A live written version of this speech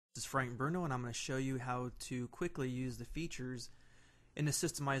This is Frank Bruno, and I'm going to show you how to quickly use the features in the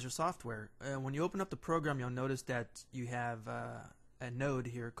Systemizer software. When you open up the program, you'll notice that you have a node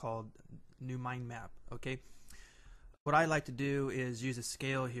here called New Mind Map. Okay. What I like to do is use a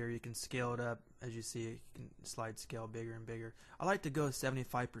scale here. You can scale it up. As you see, you can slide scale bigger and bigger. I like to go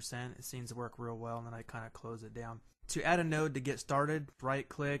 75%. It seems to work real well, and then I kind of close it down. To add a node to get started, right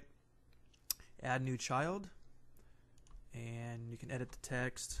click, add new child, and you can edit the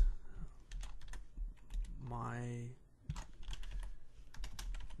text. My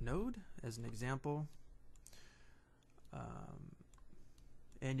node as an example,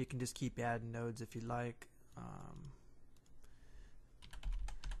 and you can just keep adding nodes if you like,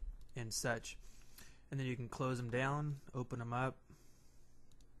 and such. And then you can close them down, open them up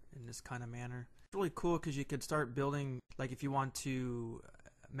in this kind of manner. It's really cool because you could start building, like if you want to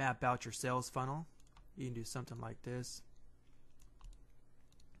map out your sales funnel, you can do something like this.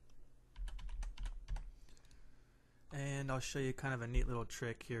 And I'll show you kind of a neat little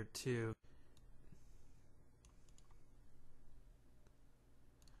trick here too.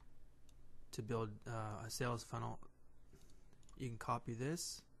 To build a sales funnel, you can copy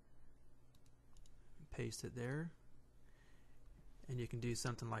this, paste it there, and you can do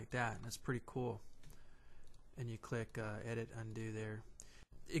something like that, and that's pretty cool. And you click edit, undo there.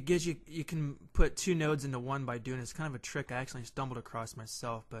 It gives you, you can put two nodes into one by doing it. It's kind of a trick I actually stumbled across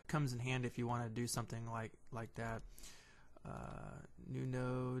myself, but it comes in handy if you want to do something like that. New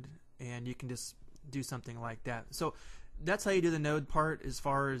node, and you can just do something like that. So that's how you do the node part as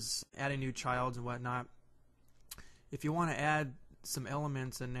far as adding new childs and whatnot. If you want to add some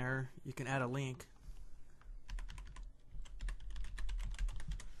elements in there, you can add a link.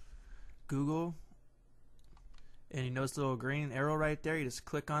 Google, and you notice the little green arrow right there. You just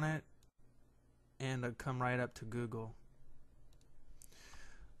click on it and it'll come right up to Google.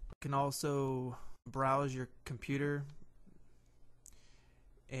 You can also browse your computer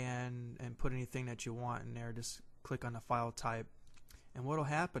and put anything that you want in there. Just click on the file type, and what will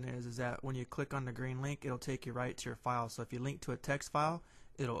happen is that when you click on the green link, it'll take you right to your file. So if you link to a text file,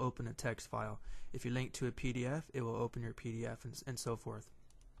 it'll open a text file. If you link to a PDF, it will open your PDF, and so forth.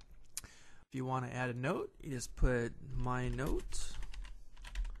 If you want to add a note, you just put my note,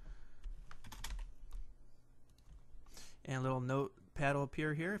 and a little notepad will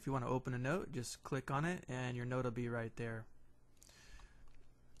appear here. If you want to open a note, just click on it and your note will be right there.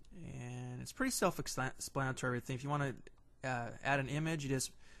 And it's pretty self-explanatory everything. If you want to add an image, you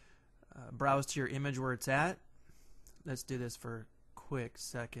just browse to your image where it's at. Let's do this for a quick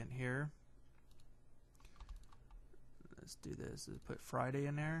second here. Let's do this. Let's put Friday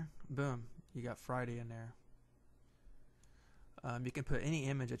in there. Boom. You got Friday in there. You can put any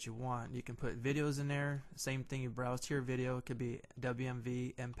image that you want. You can put videos in there. Same thing. You browse to your video. It could be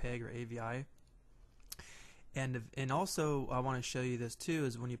WMV, MPEG, or AVI. And also, I want to show you this too,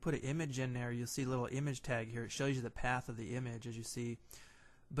 is when you put an image in there, you'll see a little image tag here. It shows you the path of the image, as you see.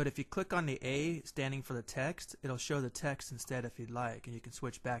 But if you click on the A standing for the text, it'll show the text instead if you'd like, and you can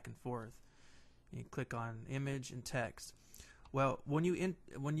switch back and forth. You click on image and text. Well, when you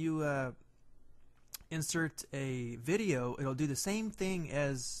insert a video, it'll do the same thing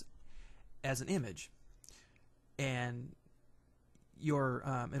as an image, and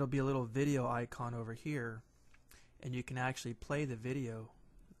it'll be a little video icon over here, and you can actually play the video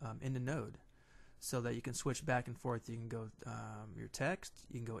in the node, so that you can switch back and forth. You can go your text,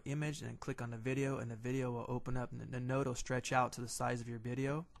 you can go image, and then click on the video, and the video will open up, and the node will stretch out to the size of your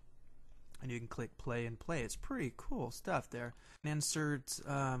video, and you can click play and play. It's pretty cool stuff there. And insert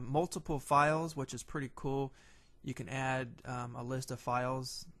multiple files, which is pretty cool. You can add a list of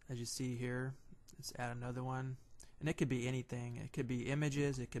files, as you see here. Let's add another one, and it could be anything. It could be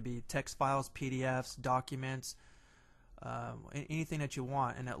images, it could be text files, PDFs, documents, anything that you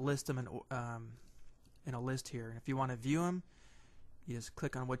want, and it lists them in a list here. And if you want to view them, you just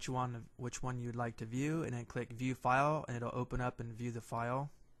click on which one you'd like to view, and then click view file, and it'll open up and view the file,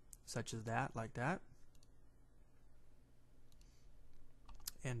 such as that, like that,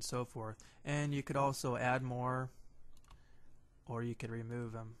 and so forth. And you could also add more, or you could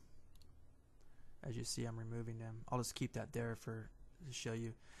remove them. As you see, I'm removing them. I'll just keep that there to show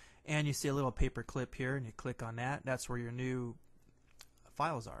you. And you see a little paper clip here, and you click on that. That's where your new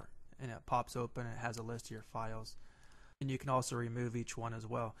files are, and it pops open and it has a list of your files. And you can also remove each one as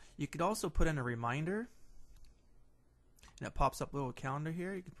well. You could also put in a reminder, and it pops up a little calendar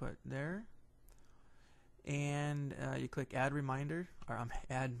here. You can put there, and you click add reminder, or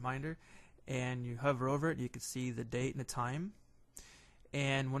add reminder, and you hover over it. You can see the date and the time,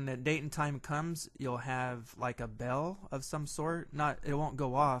 and when the date and time comes, you'll have like a bell of some sort. Not, it won't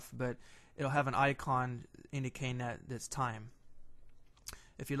go off, but it'll have an icon indicating that it's time.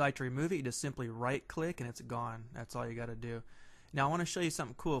 If you'd like to remove it, you just simply right click and it's gone. That's all you got to do. Now I want to show you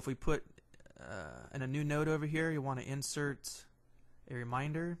something cool. If we put in a new node over here, you want to insert a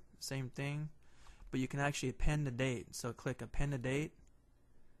reminder, same thing, but you can actually append the date. So click append the date,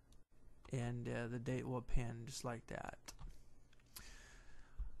 and the date will append just like that.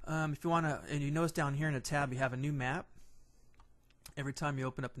 If you want to, and you notice down here in the tab you have a new map. Every time you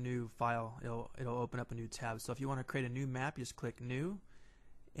open up a new file, it'll open up a new tab. So if you want to create a new map, you just click new,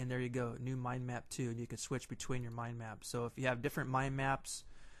 and there you go, new mind map 2, and you can switch between your mind maps. So if you have different mind maps,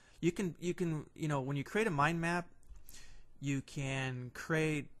 you can when you create a mind map, you can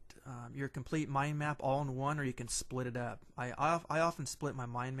create your complete mind map all in one, or you can split it up. I often split my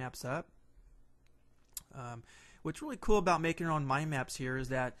mind maps up. What's really cool about making your own mind maps here is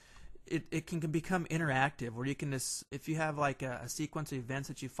that it can become interactive, where you can just, if you have like a sequence of events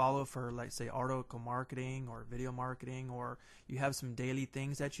that you follow for, like, say, article marketing or video marketing, or you have some daily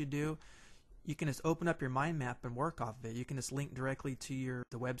things that you do, you can just open up your mind map and work off of it. You can just link directly to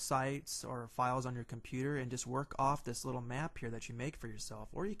the websites or files on your computer and just work off this little map here that you make for yourself.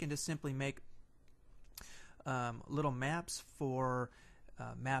 Or you can just simply make little maps for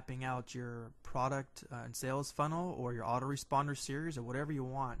mapping out your product and sales funnel, or your autoresponder series, or whatever you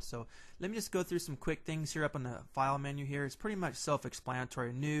want. So let me just go through some quick things here up on the file menu here. It's pretty much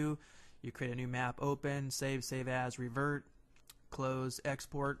self-explanatory. New, you create a new map, open, save as, revert, close,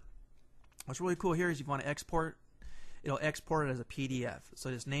 export. What's really cool here is if you want to export, it'll export it as a PDF. So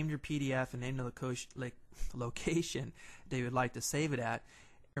just name your PDF and name the location that you would like to save it at.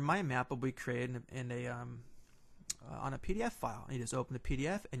 Your mind map will be created on a PDF file. You just open the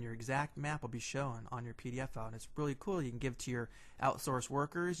PDF and your exact map will be shown on your PDF file. And it's really cool. You can give it to your outsourced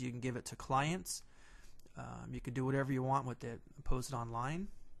workers. You can give it to clients. You can do whatever you want with it. Post it online.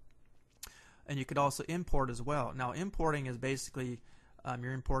 And you could also import as well. Now, importing is basically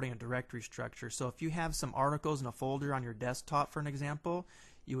you're importing a directory structure. So if you have some articles in a folder on your desktop, for an example,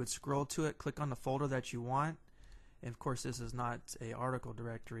 you would scroll to it, click on the folder that you want. And of course, this is not a article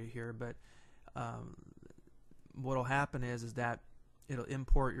directory here, but what will happen is that it'll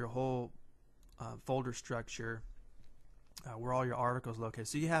import your whole folder structure where all your articles are located.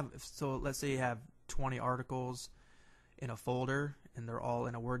 So let's say you have 20 articles in a folder, and they're all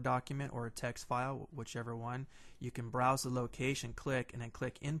in a Word document or a text file, whichever one. You can browse the location, click, and then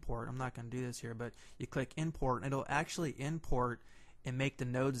click import. I'm not going to do this here, but you click import, and it'll actually import and make the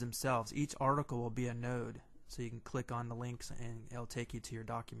nodes themselves. Each article will be a node, so you can click on the links and it'll take you to your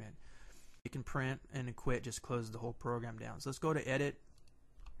document. You can print and then quit, just close the whole program down. So let's go to edit.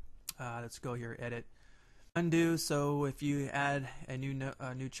 Let's go here, edit. Undo. So if you add a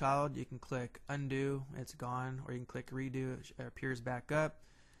new child, you can click undo, it's gone, or you can click redo, it appears back up.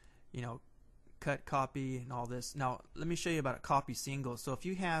 Cut, copy, and all this. Now let me show you about a copy single. So if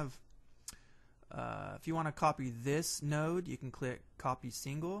you have, if you want to copy this node, you can click copy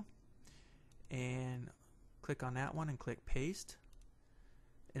single, and click on that one and click paste.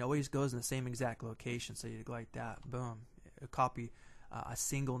 It always goes in the same exact location, so you go like that, boom, copy a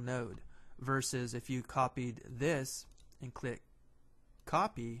single node. Versus if you copied this and click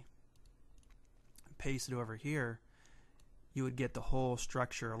copy, paste it over here, you would get the whole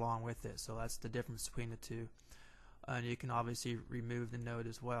structure along with it. So that's the difference between the two. And you can obviously remove the node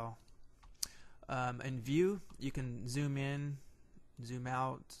as well. In view, you can zoom in, zoom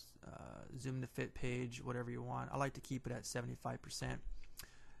out, zoom to fit page, whatever you want. I like to keep it at 75%.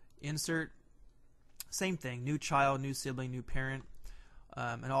 Insert, same thing, new child, new sibling, new parent,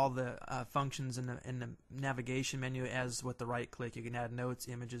 and all the functions in the navigation menu. As with the right click, you can add notes,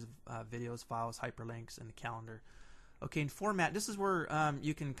 images, videos, files, hyperlinks, and the calendar. Okay, in format, this is where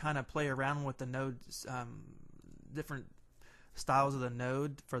you can kind of play around with the nodes, different styles of the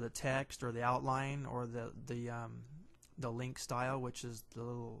node for the text or the outline, or the link style, which is the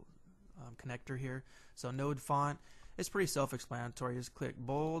little connector here. So node font. It's pretty self-explanatory. Just click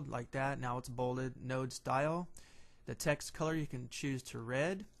bold like that. Now it's bolded. Node style. The text color you can choose to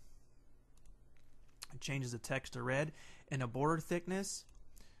red. It changes the text to red. And a border thickness.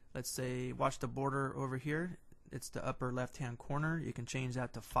 Let's say, watch the border over here. It's the upper left-hand corner. You can change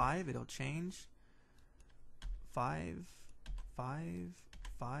that to 5. It'll change. 5, 5,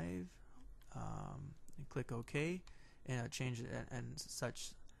 5. And click OK. And it'll change it and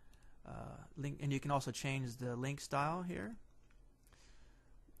such. Link, and you can also change the link style here.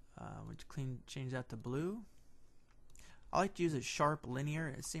 Change that to blue. I like to use it sharp linear.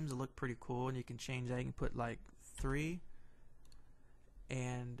 It seems to look pretty cool, and you can change that. You can put like 3,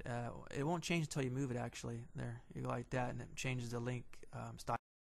 and it won't change until you move it. Actually, there you go, like that, and it changes the link style.